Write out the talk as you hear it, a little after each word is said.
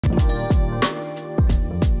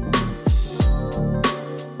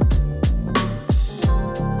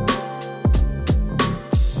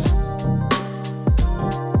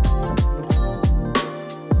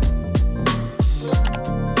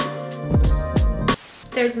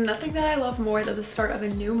There's nothing that I love more than the start of a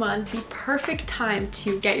new month. The perfect time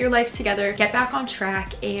to get your life together, get back on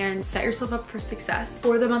track, and set yourself up for success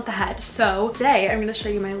for the month ahead. So today I'm going to show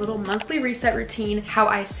you my little monthly reset routine, how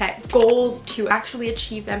I set goals to actually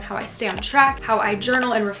achieve them, how I stay on track, how I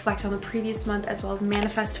journal and reflect on the previous month, as well as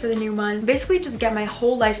manifest for the new month. Basically just get my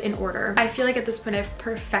whole life in order. I feel like at this point I've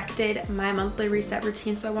perfected my monthly reset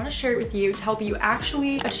routine, so I want to share it with you to help you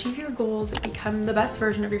actually achieve your goals, become the best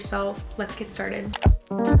version of yourself. Let's get started.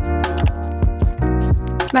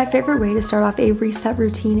 My favorite way to start off a reset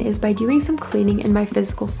routine is by doing some cleaning in my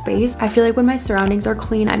physical space. I feel like when my surroundings are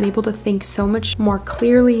clean, I'm able to think so much more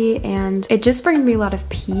clearly, and it just brings me a lot of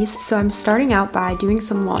peace. So I'm starting out by doing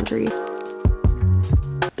some laundry.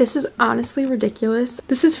 This is honestly ridiculous.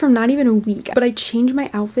 This is from not even a week, but I change my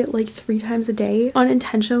outfit like 3 times a day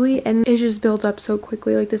unintentionally, and it just builds up so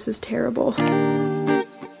quickly. Like, this is terrible.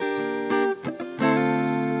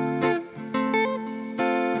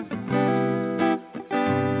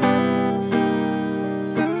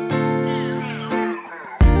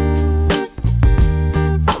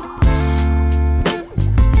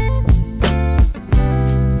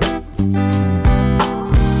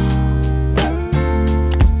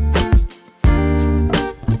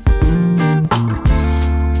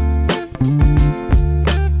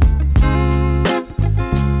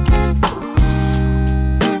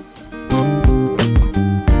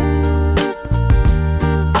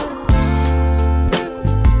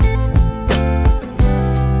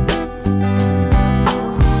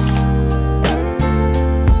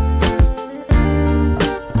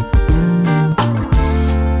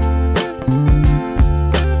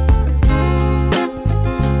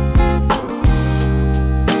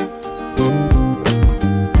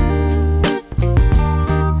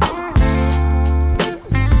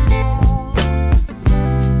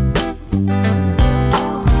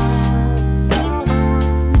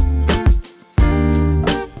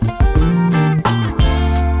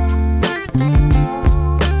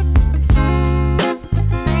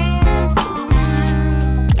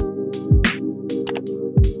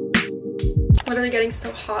 Getting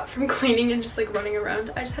so hot from cleaning and just like running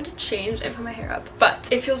around. I just had to change and put my hair up, but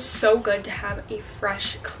it feels so good to have a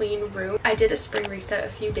fresh, clean room. I did a spring reset a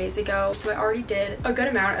few days ago, so I already did a good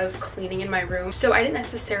amount of cleaning in my room. So I didn't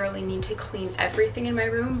necessarily need to clean everything in my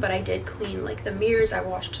room, but I did clean like the mirrors. I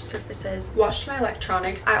washed surfaces, washed my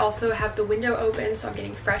electronics. I also have the window open, so I'm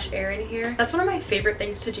getting fresh air in here. That's one of my favorite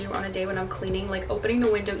things to do on a day when I'm cleaning, like opening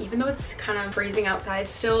the window. Even though it's kind of freezing outside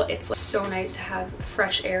still, it's like so nice to have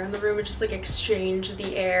fresh air in the room and just like exchange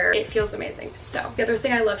the air. It feels amazing. So the other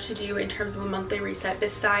thing I love to do in terms of a monthly reset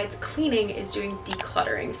besides cleaning is doing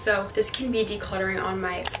decluttering. So this can be decluttering on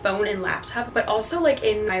my phone and laptop, but also like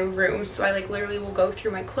in my room. So I like literally will go through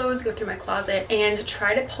my clothes, go through my closet, and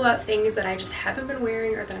try to pull out things that I just haven't been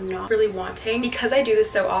wearing or that I'm not really wanting. Because I do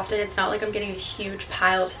this so often, it's not like I'm getting a huge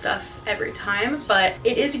pile of stuff every time, but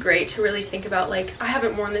it is great to really think about, like, I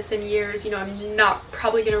haven't worn this in years, you know, I'm not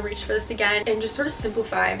probably gonna reach for this again, and just sort of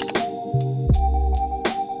simplify.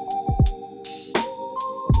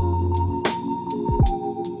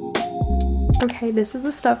 Okay, this is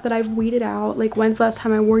the stuff that I've weeded out. Like, when's the last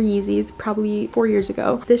time I wore Yeezys? Probably 4 years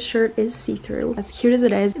ago. This shirt is see-through. As cute as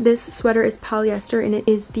it is, this sweater is polyester and it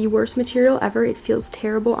is the worst material ever. It feels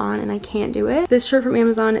terrible on and I can't do it. This shirt from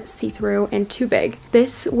Amazon, see-through and too big.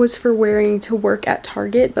 This was for wearing to work at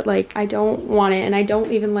Target, but like, I don't want it, and I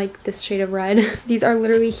don't even like this shade of red. These are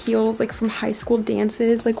literally heels like from high school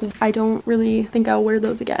dances. Like, I don't really think I'll wear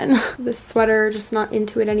those again. This sweater, just not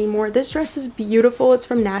into it anymore. This dress is beautiful. It's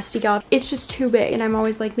from Nasty Gal. It's just too big, and I'm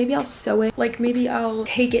always like, maybe I'll sew it, like maybe I'll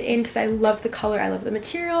take it in, because I love the color, I love the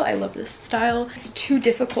material, I love the style. It's too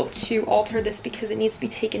difficult to alter this because it needs to be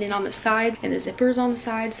taken in on the side, and the zipper's on the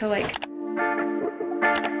side, so like,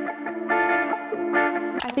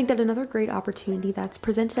 I think that another great opportunity that's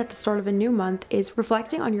presented at the start of a new month is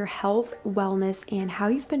reflecting on your health, wellness, and how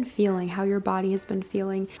you've been feeling, how your body has been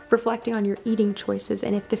feeling, reflecting on your eating choices,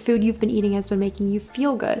 and if the food you've been eating has been making you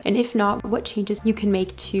feel good, and if not, what changes you can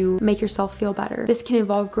make to make yourself feel better. This can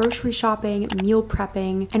involve grocery shopping, meal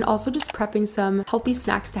prepping, and also just prepping some healthy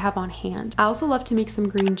snacks to have on hand. I also love to make some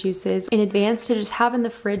green juices in advance to just have in the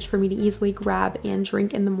fridge for me to easily grab and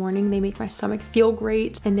drink in the morning. They make my stomach feel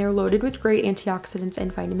great, and they're loaded with great antioxidants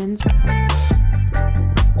and vitamins.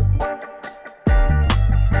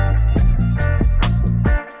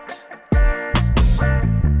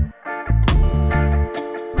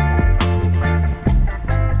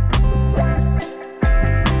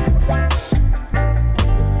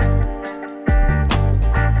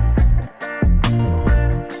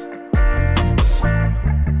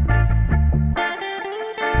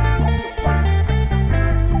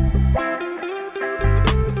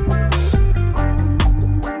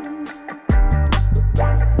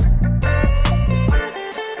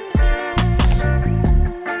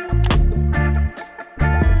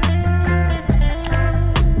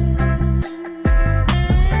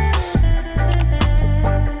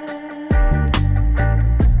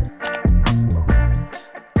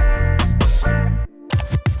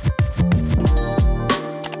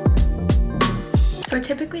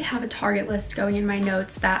 Target list going in my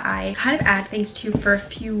notes that I kind of add things to for a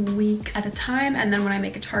few weeks at a time, and then when I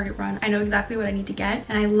make a Target run, I know exactly what I need to get.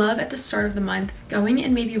 And I love at the start of the month going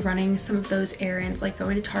and maybe running some of those errands, like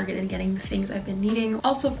going to Target and getting the things I've been needing.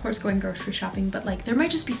 Also, of course, going grocery shopping, but like there might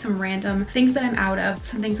just be some random things that I'm out of,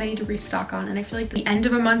 some things I need to restock on, and I feel like the end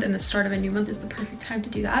of a month and the start of a new month is the perfect time to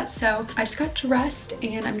do that. So I just got dressed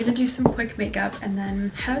and I'm gonna do some quick makeup and then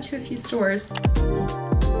head out to a few stores.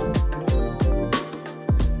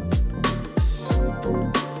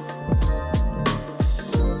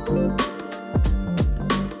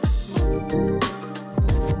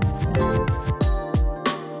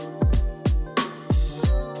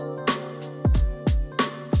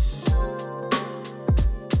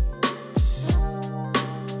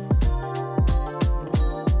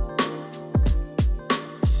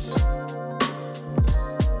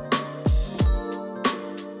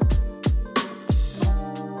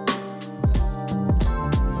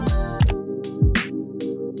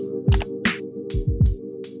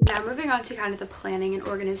 On to kind of the planning and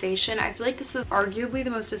organization. I feel like this is arguably the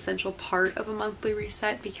most essential part of a monthly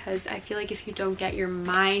reset, because I feel like if you don't get your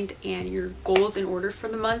mind and your goals in order for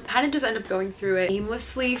the month, kind of just end up going through it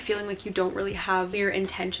aimlessly, feeling like you don't really have your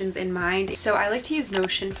intentions in mind. So I like to use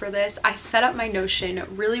Notion for this. I set up my Notion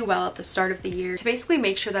really well at the start of the year to basically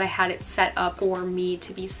make sure that I had it set up for me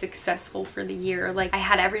to be successful for the year. Like I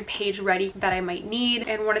had every page ready that I might need,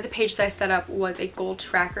 and one of the pages I set up was a goal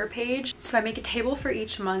tracker page. So I make a table for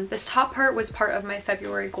each month. This top part was part of my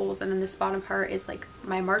February goals, and then this bottom part is like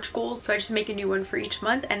my March goals. So I just make a new one for each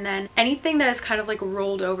month, and then anything that is kind of like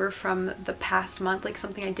rolled over from the past month, like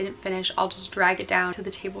something I didn't finish, I'll just drag it down to the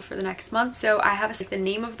table for the next month. So I have the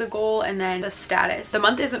name of the goal and then the status. The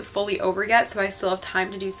month isn't fully over yet, so I still have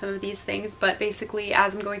time to do some of these things, but basically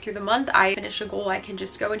as I'm going through the month, I finish a goal, I can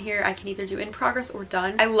just go in here, I can either do in progress or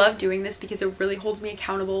done. I love doing this because it really holds me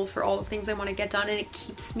accountable for all the things I want to get done, and it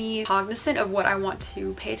keeps me cognizant of what I want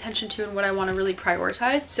to pay attention to and what I want to really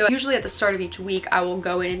prioritize. So usually at the start of each week, I will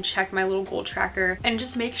go in and check my little goal tracker and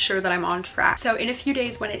just make sure that I'm on track. So in a few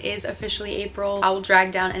days, when it is officially April, I will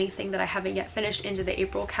drag down anything that I haven't yet finished into the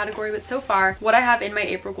April category. But so far, what I have in my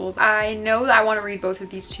April goals, I know that I want to read both of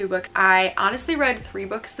these 2 books. I honestly read 3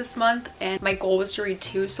 books this month, and my goal was to read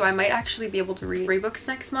 2, so I might actually be able to read 3 books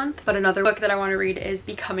next month. But another book that I want to read is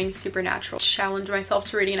Becoming Supernatural. Challenge myself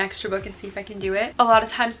to reading an extra book and see if I can do it. A lot of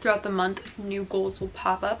times throughout the month, new goals will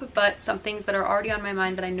pop up, but some things that are already on my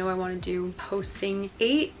mind that I know I want to do: posting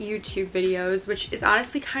 8 YouTube videos, which is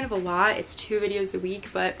honestly kind of a lot. It's 2 videos a week,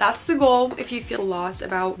 but that's the goal. If you feel lost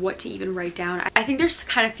about what to even write down, I think there's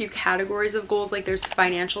kind of few categories of goals. Like there's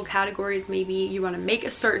financial categories. Maybe you want to make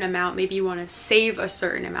a certain amount, maybe you want to save a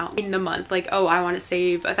certain amount in the month. Like, oh, I want to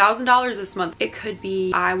save $1,000 this month. It could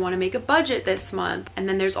be I want to make a budget this month. And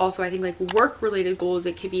then there's also, I think, like work related goals.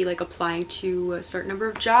 It could be like applying to a certain number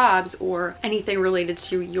of jobs or anything related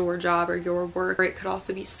to your job or your work. Or it could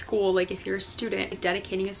also be school, like if you're a student,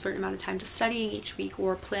 dedicating a certain amount of time to studying each week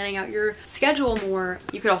or planning out your schedule more.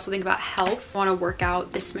 You could also think about health. You want to work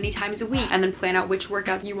out this many times a week and then plan out which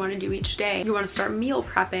workout you want to do each day. You want to start meal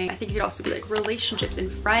prepping. I think it could also be like relationships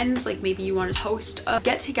and friends. Like maybe you want to host a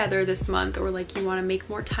get together this month, or like you want to make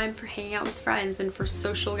more time for hanging out with friends and for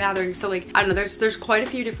social gatherings. So like, I don't know, there's quite a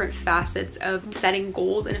few different facets of setting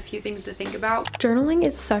goals and a few things to think about. Journaling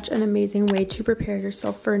is such an amazing way to prepare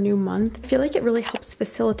yourself for a new month. I feel like it really helps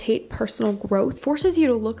facilitate personal growth, forces you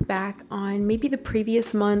to look back on maybe the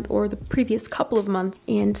previous month or the previous couple of months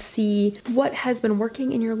and see what has been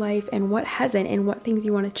working in your life and what hasn't, and what things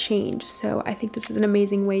you want to change. So I think this is an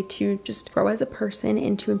amazing way to just grow as a person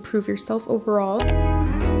and to improve yourself overall.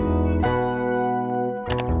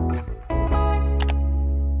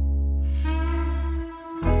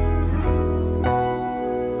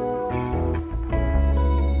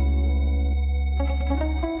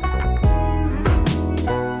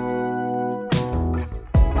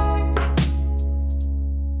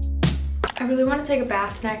 Take a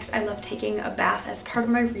bath next. I love taking a bath as part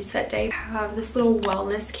of my reset day. I have this little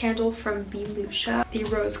wellness candle from Lucia, the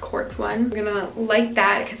rose quartz one. I'm gonna light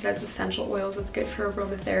that because it has essential oils. It's good for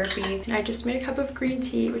aromatherapy. And I just made a cup of green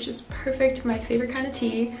tea, which is perfect, my favorite kind of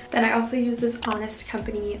tea. Then I also use this Honest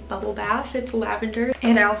Company bubble bath. It's lavender.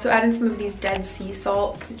 And I also add in some of these Dead Sea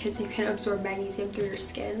salts because you can absorb magnesium through your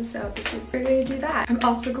skin. So this is a great way to do that. I'm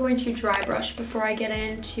also going to dry brush before I get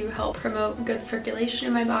in to help promote good circulation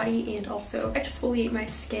in my body and also exercise exfoliate my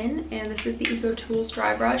skin, and this is the Eco Tools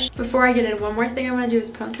Dry Brush. Before I get in, one more thing I want to do is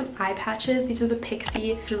put on some eye patches. These are the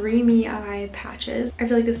Pixie Dreamy Eye Patches. I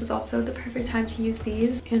feel like this is also the perfect time to use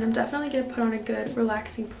these, and I'm definitely going to put on a good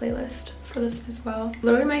relaxing playlist for this as well.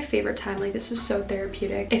 Literally my favorite time. Like, this is so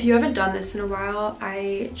therapeutic. If you haven't done this in a while,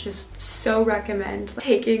 I just so recommend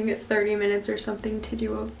taking 30 minutes or something to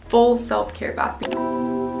do a full self-care bath.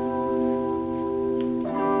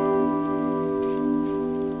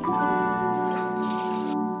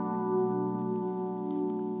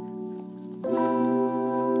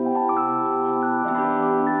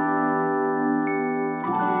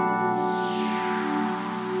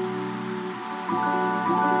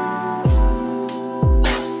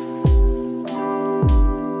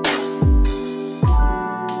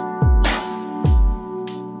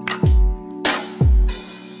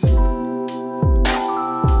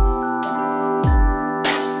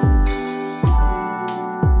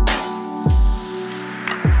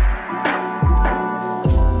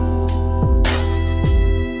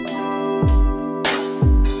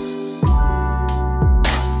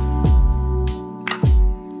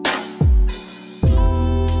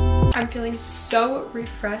 I'm feeling so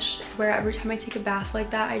refreshed, where every time I take a bath like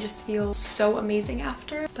that, I just feel so amazing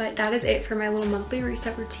after. But that is it for my little monthly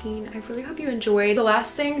reset routine. I really hope you enjoyed. The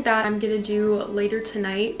last thing that I'm gonna do later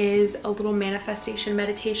tonight is a little manifestation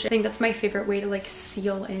meditation. I think that's my favorite way to like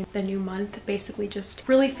seal in the new month. Basically just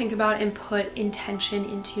really think about and put intention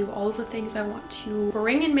into all of the things I want to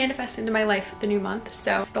bring and manifest into my life the new month.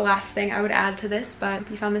 So it's the last thing I would add to this, but if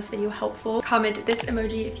you found this video helpful, comment this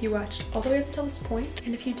emoji if you watched all the way up until this point.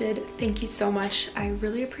 And if you did, thank you so much. I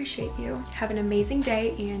really appreciate you. Have an amazing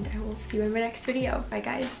day, and I will see you in my next video. Bye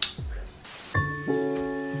guys.